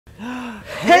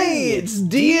Hey, it's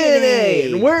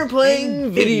DNA, and we're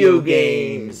playing video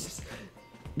games.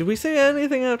 Did we say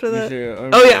anything after that?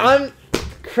 Oh yeah, I'm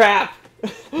crap.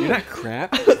 You're not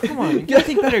crap. Come on, you gotta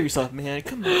think better of yourself, man.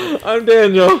 Come on. I'm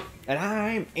Daniel. And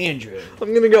I'm Andrew.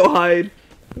 I'm gonna go hide.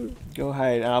 Go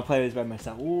hide, and I'll play this by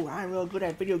myself. Ooh, I'm real good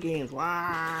at video games.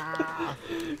 Wow.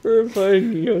 We're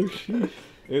playing Yoshi.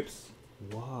 Oops.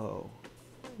 Whoa.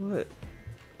 What?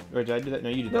 Or did I do that? No,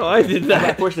 you did. No, I did that.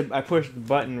 I pushed the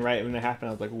button right when it happened.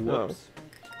 I was like, whoops.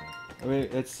 Oh. I mean,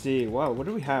 let's see. Wow, what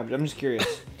do we have? I'm just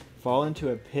curious. Fall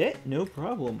into a pit? No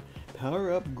problem.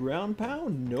 Power up ground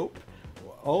pound? Nope.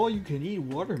 All you can eat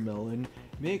watermelon.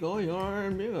 Make all your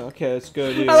arm. Okay, let's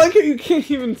go do. I like how you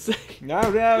can't even say. No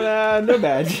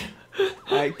badge.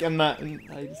 I'm not.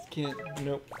 I just can't.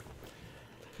 Nope.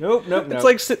 Nope. It's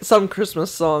like some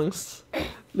Christmas songs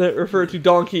that refer to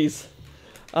donkeys.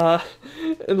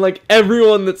 And like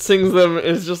everyone that sings them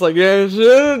is just like, yeah. This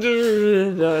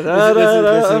is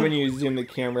when you zoom the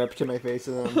camera up to my face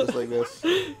and I'm just like this.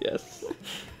 Yes.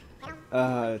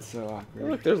 It's so awkward. Oh,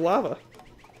 look, there's lava.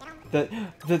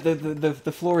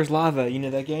 The floor is lava. You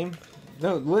know that game?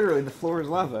 No, literally, the floor is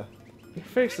lava. Your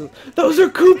faces. Those are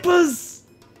Koopas.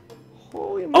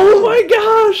 Holy moly. Oh my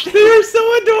gosh, they are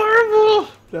so adorable.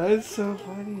 That is so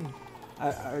funny.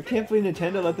 I can't believe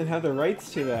Nintendo let them have the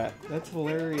rights to that. That's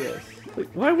hilarious. Like,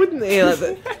 why wouldn't they let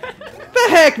that? The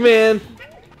heck, man!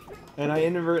 And I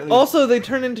inadvertently... Also, they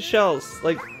turn into shells.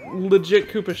 Like, legit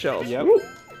Koopa shells. Yep.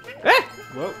 Ah!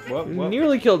 Whoa.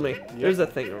 Nearly killed me. Yep. There's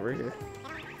that thing over here.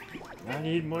 I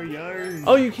need more yarn.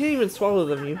 Oh, you can't even swallow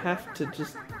them. You have to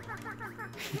just...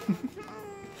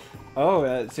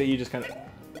 Oh, so you just kind of...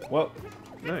 Whoa.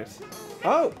 Nice.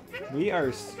 Oh! We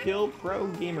are skilled pro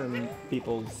gamer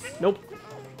peoples. Nope.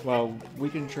 Well, we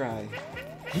can try.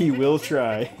 He will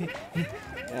try.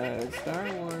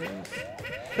 Star Wars.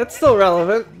 That's still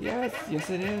relevant. Yes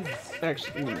it is.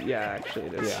 Actually, actually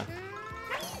it is. Yeah.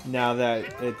 Now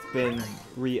that it's been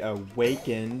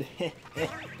reawakened.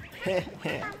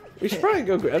 We should probably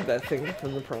go grab that thing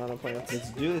from the piranha plants.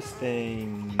 Let's do this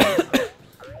thing.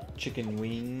 Chicken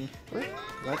wing.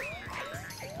 What?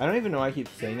 I don't even know why I keep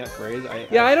saying that phrase.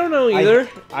 I don't know either.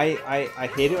 I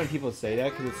hate it when people say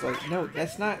that because it's like, no,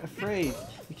 that's not a phrase.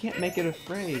 You can't make it a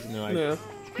phrase. And they're like, yeah.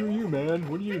 Screw you, man.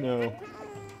 What do you know?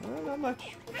 Not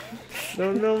much.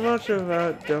 Don't know much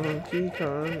about Donkey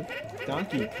Kong.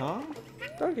 Donkey Kong?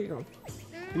 Donkey Kong.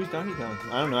 Who's Donkey Kong?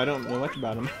 I don't know. I don't know much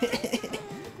about him.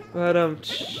 But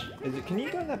is it? Can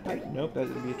you go in that pipe? Nope, that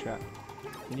would be a trap.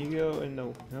 Can you go in the?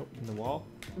 Nope, in the wall.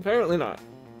 Apparently not.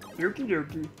 Okie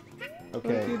dokie.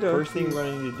 Okay, Okey-dokey. first thing we're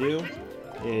going to do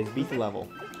is beat the level.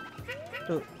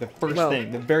 The first well,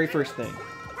 thing, the very first thing.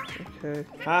 Okay.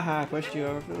 Haha, I pushed you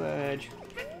over the ledge.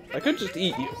 I could just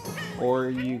eat you. Or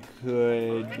you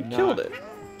could You killed it.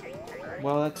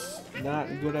 Well, that's not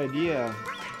a good idea.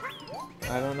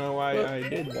 I don't know why I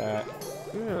did that.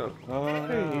 Yeah. Oh,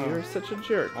 Hey, no. you're such a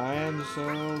jerk. I am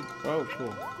so... Oh,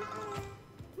 cool.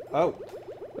 Oh.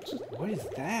 What is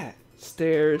that?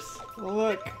 Stairs.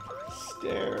 Look.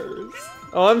 Stairs.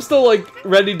 Oh, I'm still like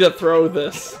ready to throw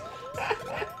this.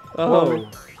 Whoa.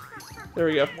 There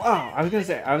we go. Wow, I was gonna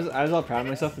say I was all proud of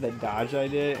myself for that dodge I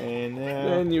did,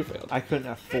 and you failed. I couldn't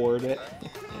afford it.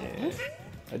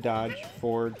 A dodge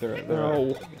forward throw.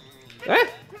 No. Ah!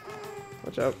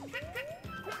 Watch out.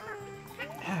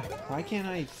 Why can't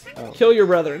I? Oh, Kill your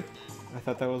brethren. I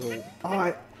thought that was a.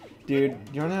 Oh, dude,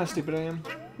 you wanna know how stupid I am?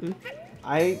 Hmm?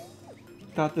 I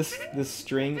thought this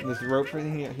string, this rope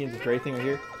thing, this gray thing right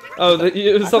here. Oh,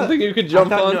 it was something you could jump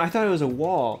on? No, I thought it was a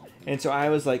wall. And so I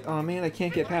was like, oh man, I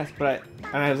can't get past. But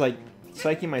I was like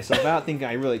psyching myself out thinking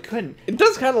I really couldn't. It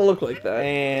does kind of look like that.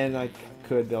 And I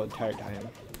could the entire time.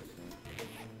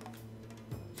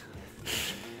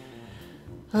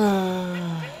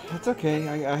 That's okay.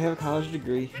 I have a college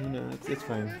degree. You know, it's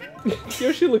fine.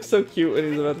 Yoshi looks so cute when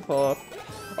he's about to fall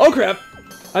off. Oh crap!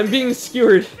 I'm being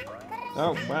skewered.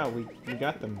 Oh wow, we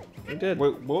got them. We did.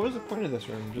 Wait, what was the point of this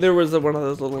room? Just there was one of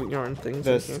those little yarn things.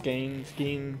 the skein.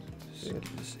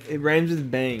 It rhymes with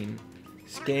Bane.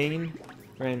 Skein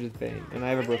rhymes with Bane, and I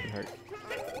have a broken heart.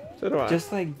 So do I.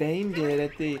 Just like Bane did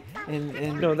at the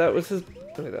No, that was his.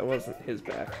 Wait, that wasn't his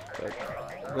back. But...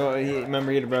 Well,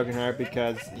 remember he had a broken heart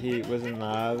because he was in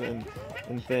love and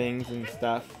things and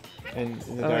stuff. And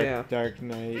the Dark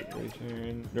Knight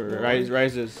Return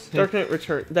Rises. Dark Knight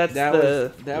Return. That's that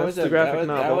was the graphic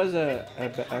novel. That was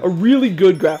a really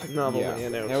good graphic novel. Yeah,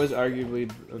 that was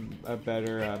arguably a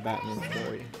better Batman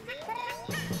story.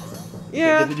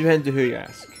 Yeah. It depends on who you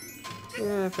ask.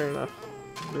 Yeah, fair enough.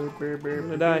 I'm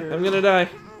gonna die. I'm gonna die.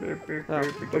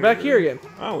 Oh, we're back here again.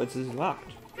 Oh, it's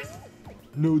locked.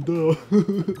 No, duh.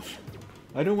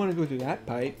 I don't want to go through that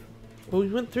pipe. Well, we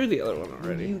went through the other one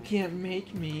already. You can't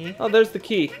make me. Oh, there's the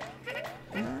key.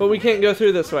 But we can't go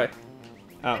through this way.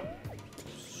 Oh.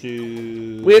 So...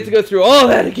 We have to go through all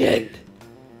that again.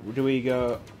 Do we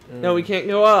go... No, we can't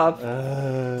go up.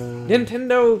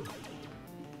 Nintendo.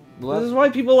 This is why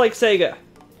people like Sega.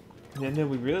 Nintendo,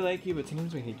 we really like you, but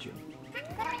sometimes we hate you.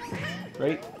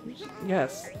 Right?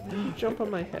 Yes. You jump on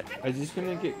my head. Is this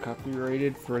gonna get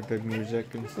copyrighted for the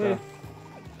music and stuff?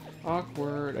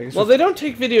 Awkward. I guess Well, they don't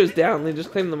take videos down. They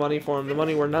just claim the money for them. The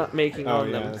money we're not making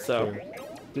on them. that's So. true.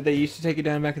 Did they used to take it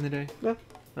down back in the day? No.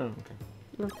 Oh, okay.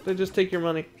 No, they just take your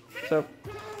money. So,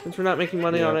 since we're not making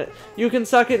money Yeah. on it, you can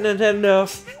suck it, Nintendo.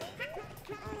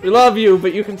 We love you,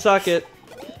 but you can suck it.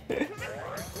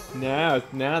 Now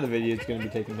the video is gonna be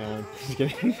taken down. Just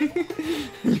kidding.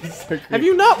 So creepy. Have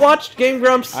you not watched Game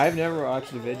Grumps? I've never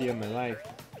watched a video in my life.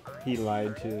 He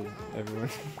lied to everyone.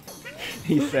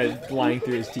 He said lying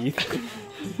through his teeth.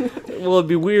 Well, it'd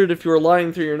be weird if you were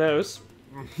lying through your nose.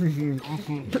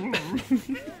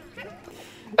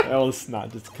 All the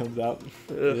snot just comes out.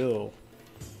 Ew.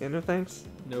 Yeah, no thanks.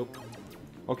 Nope.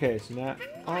 Okay, so now...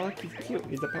 Oh, look, he's cute.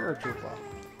 He's a paratrooper.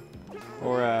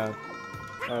 Or,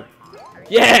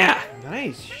 Yeah!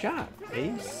 Nice shot,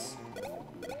 Ace.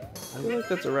 I feel like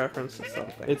that's a reference to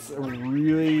something. It's a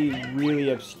really,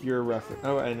 really obscure reference.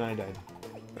 Oh, and I died.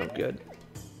 Oh, good.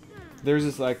 There's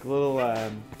this, like, little,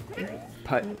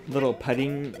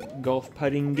 golf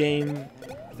putting game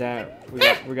that we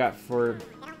got for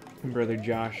brother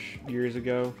Josh years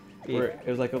ago. Where it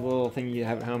was like a little thing you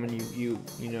have at home, and you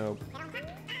know,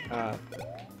 like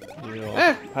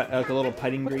a little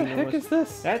putting green. What the heck is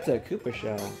this? That's a Koopa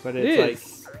shell, but It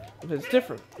it's is. But it's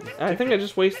different. I think I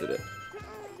just wasted it.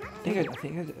 I think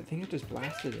I just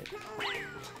blasted it.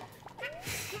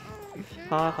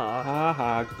 Ha ha. Ha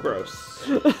ha. Gross.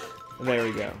 There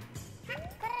we go.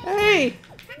 Hey!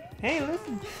 Hey,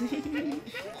 listen.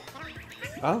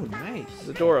 Oh, nice. There's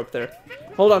a door up there.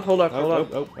 Hold on, hold on, Oh, hold on.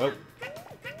 oh, oh,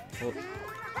 oh.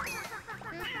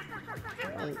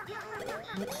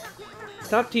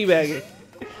 Stop teabagging.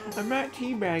 I'm not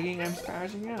teabagging, I'm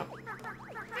spazzing out.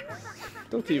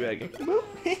 Don't teabagging.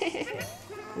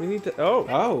 We need to. Oh!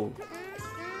 Oh!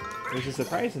 There's a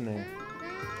surprise in there.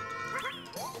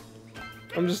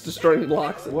 I'm just destroying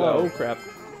blocks. Whoa. Oh, crap.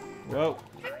 Whoa.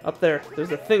 Up there.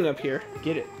 There's a thing up here.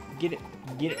 Get it. Get it.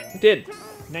 Get it. Did.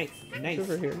 Nice. Nice. It's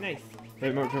over here. Nice.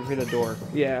 Remember for the door.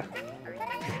 Yeah.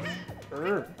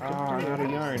 Oh, I'm out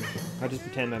of yarn. I'll just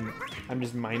pretend I'm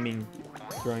just miming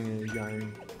throwing in a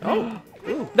yarn. Oh!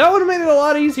 Ooh. That would have made it a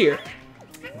lot easier.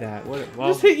 That what? Well,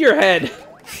 Just hit your head.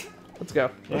 Let's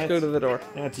go. Let's go to the door.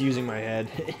 That's using my head.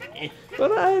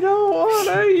 But I don't want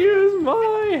to use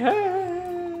my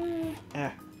head.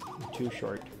 Ah, too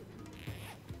short.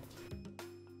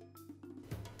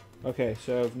 Okay,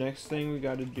 so next thing we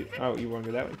gotta do. Oh, you want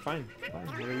to go that way? Fine. Fine.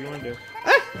 Whatever you want to do.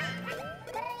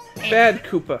 Bad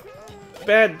Koopa.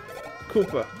 Bad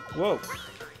Koopa. Whoa.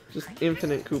 Just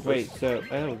infinite Koopas. Wait, so.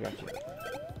 Oh, gotcha.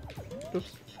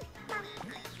 Oops.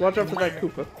 Just watch out for that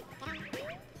Koopa.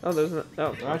 Oh, there's no.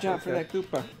 Oh, Watch out for that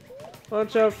Koopa.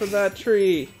 Watch out for that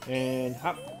tree. And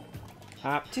hop.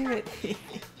 Hop to it.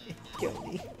 Kill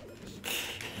me.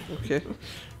 Okay.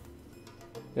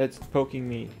 That's poking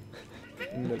me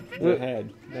in the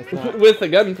head. That's not. With a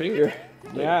gun finger.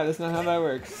 Yeah, that's not how that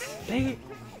works. Dang it.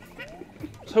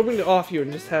 I was hoping to off you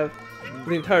and just have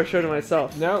the entire show to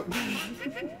myself. Nope.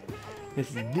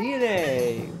 It's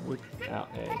DNA without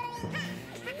A.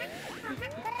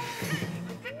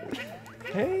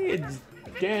 Hey, it's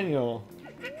Daniel.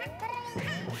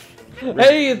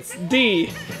 Hey, it's D.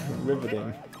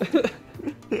 Riveting.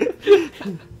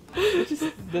 It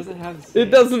just doesn't have the same.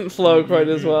 It doesn't flow quite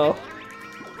as well.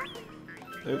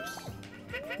 Oops.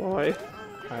 Why?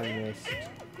 I missed.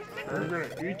 I'm gonna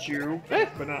eat you,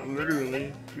 but not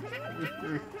literally.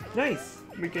 Nice.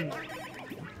 We can.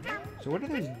 So what do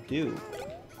those do?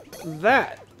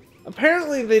 That.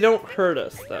 Apparently they don't hurt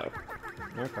us though.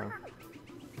 Okay. Or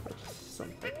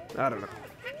something. I don't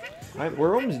know.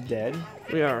 We're almost dead.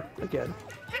 We are again.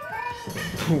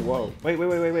 Whoa.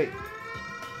 Wait.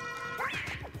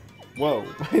 Whoa.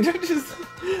 I just.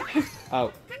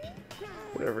 Oh.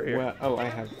 Whatever here. Well, oh, I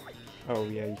have. Oh,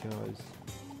 yeah, you can always.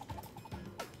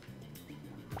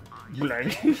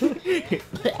 Blank.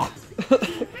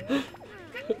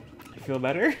 You feel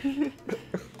better?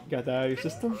 Got that out of your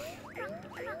system?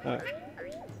 Alright.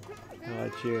 I'll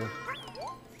let you.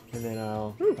 And then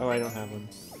I'll. Oh, I don't have one.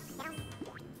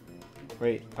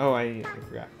 Wait. Oh, I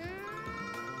forgot.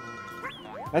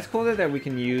 That's cool that we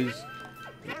can use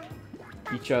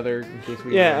each other in case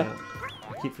we. Yeah.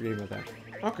 I keep forgetting about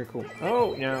that. Okay, cool.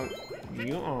 Oh, now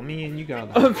you on me and you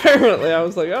got that. Apparently, I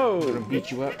was like, I'm gonna oh.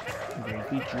 beat you up. I'm gonna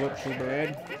beat you up so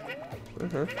bad.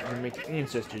 Uh-huh. I'm gonna make your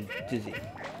ancestors dizzy.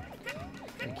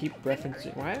 I keep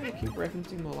referencing. Why do I keep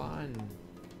referencing Milan?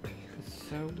 It's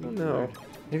so weird. No.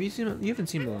 Have you seen? You haven't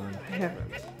seen Milan. I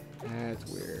haven't.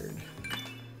 That's weird.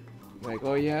 Like,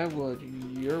 oh yeah, well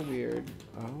you're weird.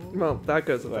 Oh. Well, that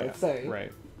goes without Yeah, saying.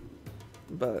 right.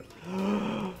 But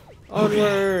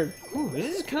onward. Ooh,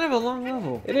 this is kind of a long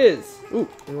level. It is. Ooh,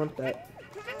 we want that.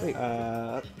 Wait.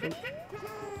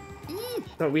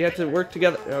 No, we had to work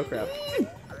together. Oh crap.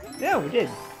 Yeah, we did.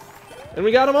 And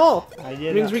we got them all. I It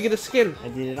did. means we get a skin. I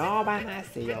did it all by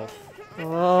myself.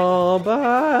 All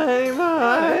by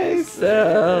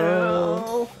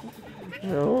myself. I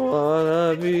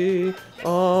wanna be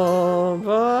all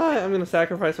by. I'm gonna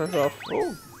sacrifice myself.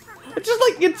 Oh. It just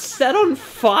like gets set on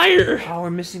fire. Oh, we're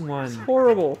missing one.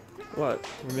 Horrible. What?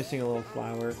 We're missing a little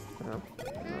flower. Oh.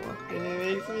 And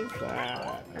it makes me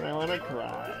sad. And I wanna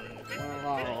cry.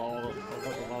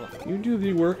 You do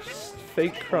the worst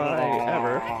fake cry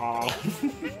ever. I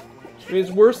mean,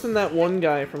 it's worse than that one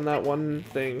guy from that one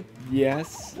thing.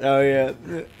 Yes. Oh yeah.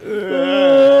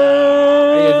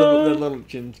 The little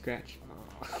chin scratch.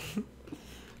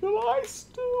 But I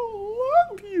still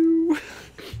love you.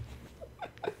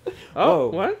 Oh,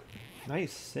 Whoa. what?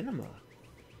 Nice cinema.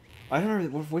 I don't know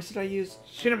what voice did I use.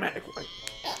 Cinematic one.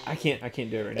 I can't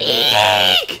do it right now.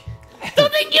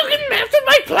 Don't think you can master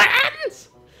my plans?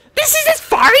 This is as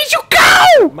far as you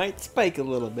go! Might spike a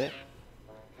little bit.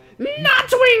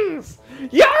 Not wings!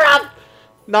 You're up!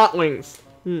 Not wings.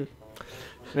 Maybe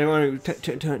I want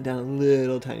to turn it down a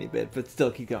little tiny bit, but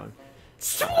still keep going.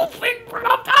 Swooping from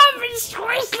above and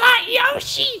soars like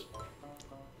Yoshi!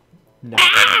 No.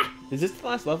 Ah! Is this the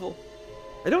last level?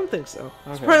 I don't think so.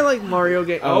 It's Okay. probably like Mario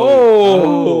game.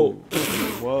 Oh.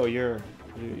 Whoa, you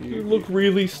look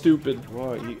really stupid.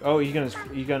 Whoa, you're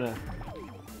gonna.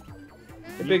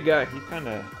 A big guy. You kind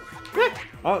of.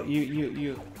 Oh,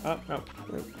 you. Oh.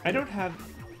 I don't have.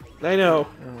 I know.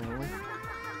 Oh.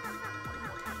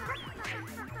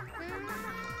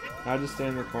 I'll just stay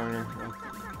in the corner,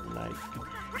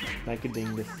 like a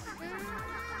dingus.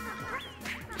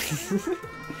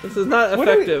 This is not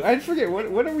effective. I forget.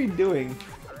 What are we doing?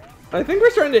 I think we're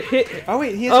starting to hit. Oh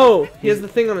wait, he has. He has the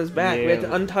thing on his back. We Yeah. have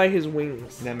to untie his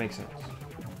wings. That makes sense.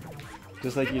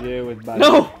 Just like you do with.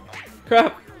 No!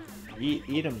 Crap. Eat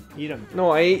him. Eat him. No,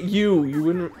 I ate you. You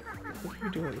wouldn't. What are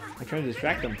you doing? I'm trying to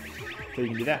distract him, so you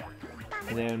can do that.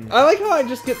 And then. I like how I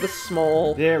just get the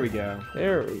small. There we go.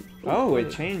 There we. Oh,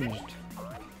 it changed.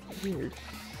 Weird.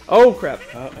 Oh crap.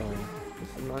 Uh oh.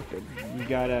 This is not good. You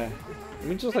gotta Let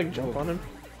me just like jump on him.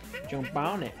 jump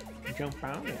on it. Jump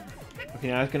on it. Okay,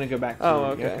 now it's gonna go back to. Oh,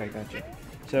 okay. Okay, gotcha.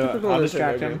 So Typical I'll this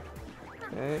distract thing, him,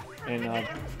 Okay. and I'll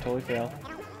totally fail.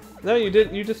 No, you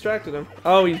did. You distracted him.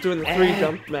 Oh, he's doing the 3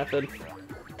 jump method.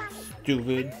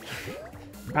 Stupid.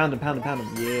 Pound him, pound him, pound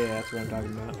him. Yeah, that's what I'm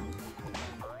talking about.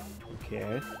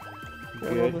 Okay.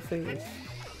 What are all the Good. things?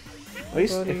 At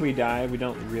least buddy. if we die, we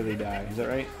don't really die. Is that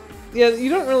right? Yeah, you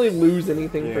don't really lose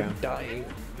anything Yeah. for dying.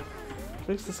 Which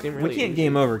makes this game really We can't easy.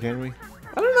 game over, can we?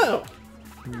 I don't know.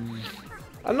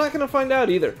 I'm not gonna find out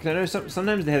either. Because I know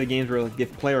sometimes they have the games where like,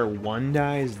 if player 1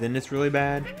 dies, then it's really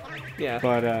bad. Yeah.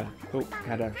 But, oh,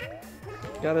 gotta...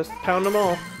 Gotta pound them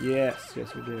all. Yes, we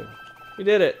do. We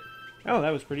did it. Oh,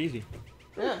 that was pretty easy.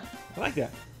 Yeah. I like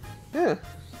that. Yeah.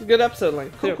 It's a good episode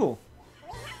length, too. Cool.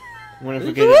 I wonder if we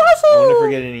It's get. I wonder if awesome! we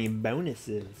get any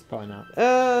bonuses. Probably not.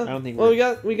 I don't think Well,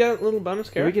 we're- we got little bonus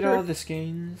Did character. we get all the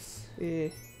skins? Yeah.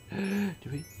 Do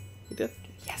we? We did.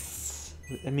 Yes.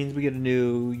 That means we get a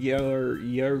new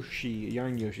Yoshi,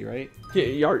 Yarn Yoshi, right? Yeah,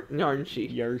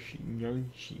 Yarnshi.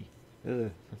 Yoshi. Ugh,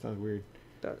 that sounds weird.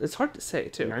 It's hard to say,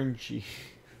 too. Yarnshi.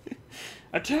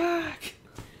 Attack!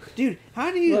 Dude,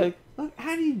 how do you Like- look?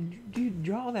 How do you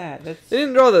draw that? That's. They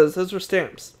didn't draw those. Those were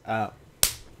stamps. Oh.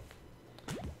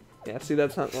 Yeah, see,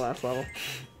 that's not the last level.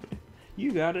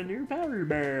 You got a new power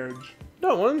badge.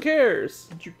 No one cares.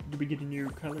 Did we get a new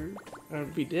color?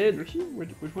 We did. Yoshi? Which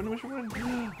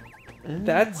one?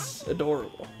 That's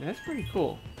adorable. That's pretty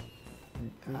cool.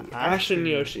 Ash and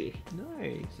Yoshi.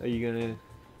 Nice. Are you gonna?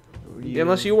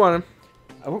 Unless you want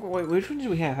Wait, which ones do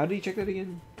we have? How do you check that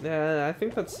again? them. I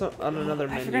think that's on another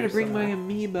menu. I forgot to bring my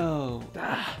somewhere. amiibo.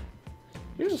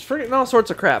 You're just forgetting all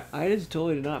sorts of crap. I just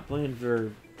totally did not plan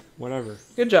for whatever.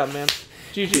 Good job, man.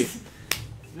 GG.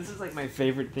 This is like my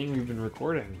favorite thing we've been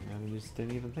recording. I just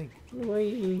didn't even think.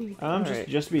 Alright.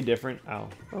 Just to be different. Oh,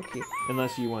 Okay.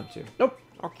 unless you want to. Nope.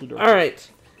 Okay.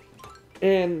 Alright.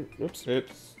 And, oops.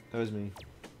 Oops, that was me.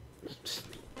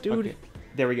 Dude. Okay.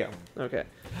 There we go. Okay.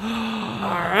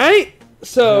 Alright.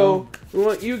 So we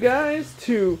want you guys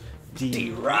to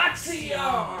D-Roxy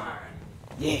on!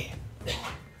 Yeah.